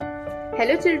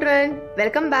Hello children,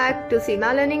 welcome back to Seema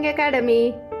Learning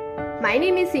Academy. My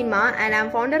name is Seema and I am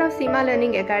founder of Seema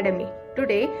Learning Academy.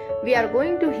 Today we are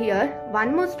going to hear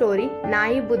one more story,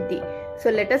 Naayi bhuddi. So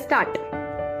let us start.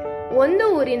 ಒಂದು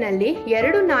ಊರಿನಲ್ಲಿ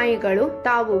ಎರಡು ನಾಯಿಗಳು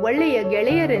ತಾವು ಒಳ್ಳೆಯ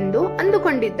ಗೆಳೆಯರೆಂದು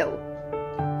ಅಂದುಕೊಂಡಿದ್ದವು.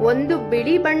 ಒಂದು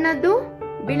ಬಿಳಿ ಬಣ್ಣದ್ದು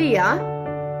ಬಿಳಿಯ,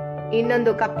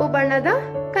 ಇನ್ನೊಂದು ಕಪ್ಪು ಬಣ್ಣದ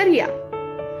ಕರಿಯ.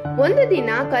 ಒಂದು ದಿನ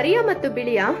ಕರಿಯ ಮತ್ತು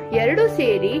ಬಿಳಿಯ ಎರಡೂ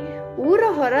ಸೇರಿ ಊರ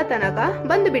ಹೊರ ತನಕ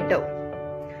ಬಂದು ಬಿಟ್ಟವು.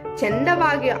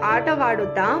 ಚಂದವಾಗಿ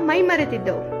ಆಟವಾಡುತ್ತಾ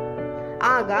ಮೈಮರೆತಿದ್ದವು.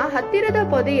 ಆಗ ಹತ್ತಿರದ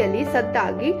ಪೊದೆಯಲ್ಲಿ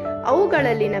ಸದ್ದಾಗಿ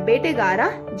ಅವುಗಳಲ್ಲಿನ ಬೇಟೆಗಾರ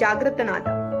ಜಾಗೃತನಾದ.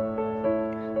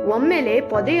 ಒಮ್ಮೆಲೆ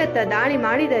ಪೊದೆಯತ್ತ ದಾಳಿ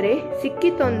ಮಾಡಿದರೆ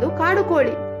ಸಿಕ್ಕಿತೊಂದು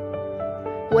ಕಾಡುಕೋಳಿ.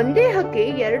 ಒಂದೇ ಹಕ್ಕಿ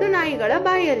ಎರಡು ನಾಯಿಗಳ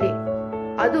ಬಾಯಲ್ಲಿ.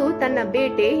 ಅದು ತನ್ನ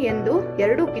ಬೇಟೆ ಎಂದು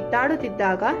ಎರಡು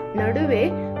ಕಿತ್ತಾಡುತ್ತಿದ್ದಾಗ ನಡುವೆ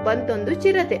ಬಂತೊಂದು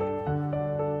ಚಿರತೆ.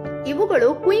 ಇವುಗಳು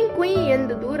ಕುಯ್ ಕುಯ್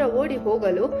ಎಂದು ದೂರ ಓಡಿ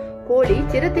ಹೋಗಲು ಕೋಳಿ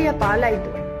ಚಿರತೆಯ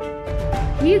ಪಾಲಾಯಿತು.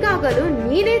 ಹೀಗಾಗಲು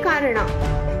ನೀನೇ ಕಾರಣ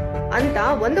ಅಂತ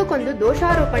ಒಂದಕ್ಕೊಂದು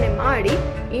ದೋಷಾರೋಪಣೆ ಮಾಡಿ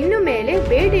ಇನ್ನು ಮೇಲೆ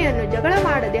ಬೇಟೆಯನ್ನು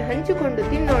ಜಗಳವಾಡದೆ ಹಂಚಿಕೊಂಡು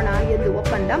ತಿನ್ನೋಣ ಎಂದು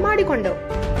ಒಪ್ಪಂದ ಮಾಡಿಕೊಂಡವು.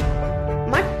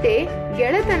 ಮತ್ತೆ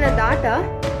ಗೆಳೆತನದಾಟ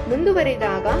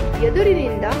ಮುಂದುವರಿದಾಗ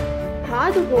ಎದುರಿನಿಂದ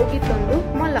ಹಾದು ಹೋಗಿತ್ತೊಂದು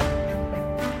ಮೊಲ.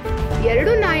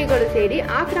 ಎರಡು ನಾಯಿಗಳು ಸೇರಿ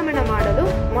ಆಕ್ರಮಣ ಮಾಡಲು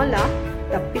ಮೊಲ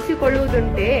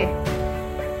ತಪ್ಪಿಸಿಕೊಳ್ಳುವುದುಂಟೆ.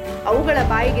 ಅವುಗಳ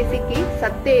ಬಾಯಿಗೆ ಸಿಕ್ಕಿ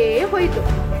ಸತ್ತೇ ಹೋಯಿತು.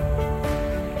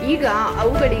 ಈಗ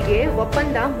ಅವುಗಳಿಗೆ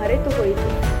ಒಪ್ಪಂದ ಮರೆತು ಹೋಯಿತು.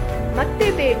 ಮತ್ತೆ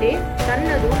ಬೇಟೆ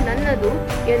ತನ್ನದು ನನ್ನದು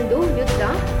ಎಂದು ಯುದ್ಧ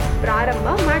ಪ್ರಾರಂಭ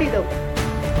ಮಾಡಿದವು.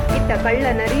 ಇತ್ತ ಕಳ್ಳ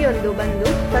ನರಿಯೊಂದು ಬಂದು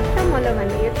ಸತ್ತ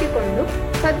ಮೊಲವನ್ನು ಎತ್ತಿಕೊಂಡು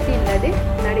ಸದ್ದಿಲ್ಲದೆ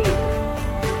ನಡೆಯಿತು.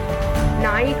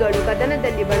 ನಾಯಿಗಳು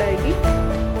ಕದನದಲ್ಲಿ ಬಳಗಿ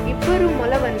ಇಬ್ಬರು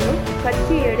ಮೊಲವನ್ನು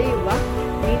ಕಚ್ಚಿ ಎಳೆಯುವ,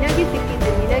 ನಿನಗೆ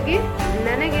ಸಿಕ್ಕಿದ್ದು ನಿನಗೆ,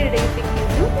 ನನಗೆ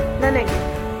ಸಿಕ್ಕಿದ್ದು ನನಗೆ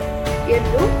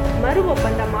ಎಂದು ಮರು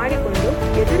ಒಪ್ಪಂದ ಮಾಡಿಕೊಂಡು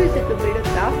ಎದುರಿಸಿತು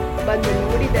ಬಿಡುತ್ತಾ ಬಂದು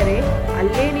ನೋಡಿದರೆ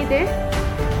ಅಲ್ಲೇನಿದೆ?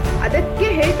 ಅದಕ್ಕೆ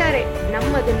ಹೇಳ್ತಾರೆ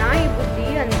ನಮ್ಮದು ನಾಯಿ ಬುದ್ಧಿ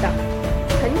ಅಂತ.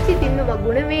 ಹಂಚಿ ತಿನ್ನುವ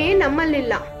ಗುಣವೇ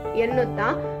ನಮ್ಮಲ್ಲಿಲ್ಲ ಎನ್ನುತ್ತಾ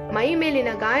ಮೈ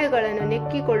ಮೇಲಿನ ಗಾಯಗಳನ್ನು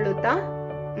ನೆಕ್ಕಿಕೊಳ್ಳುತ್ತಾ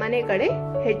ಮನೆ ಕಡೆ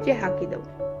ಹೆಜ್ಜೆ ಹಾಕಿದವು.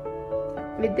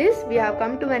 With this, we have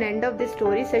come to an end of this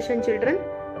story session, children.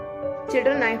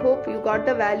 Children, I hope you got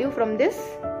the value from this.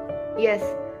 Yes.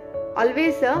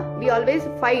 We always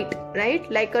fight, right?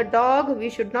 Like a dog, we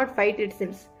should not fight, it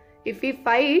seems. If we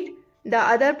fight, the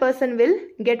other person will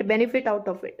get benefit out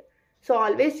of it. So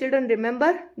always children remember,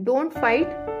 don't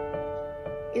fight.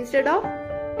 Instead of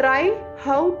try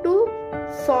how to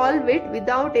solve it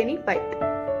without any fight.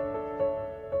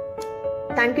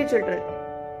 Thank you children.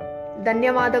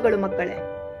 ಧನ್ಯವಾದಗಳು ಮಕ್ಕಳೇ.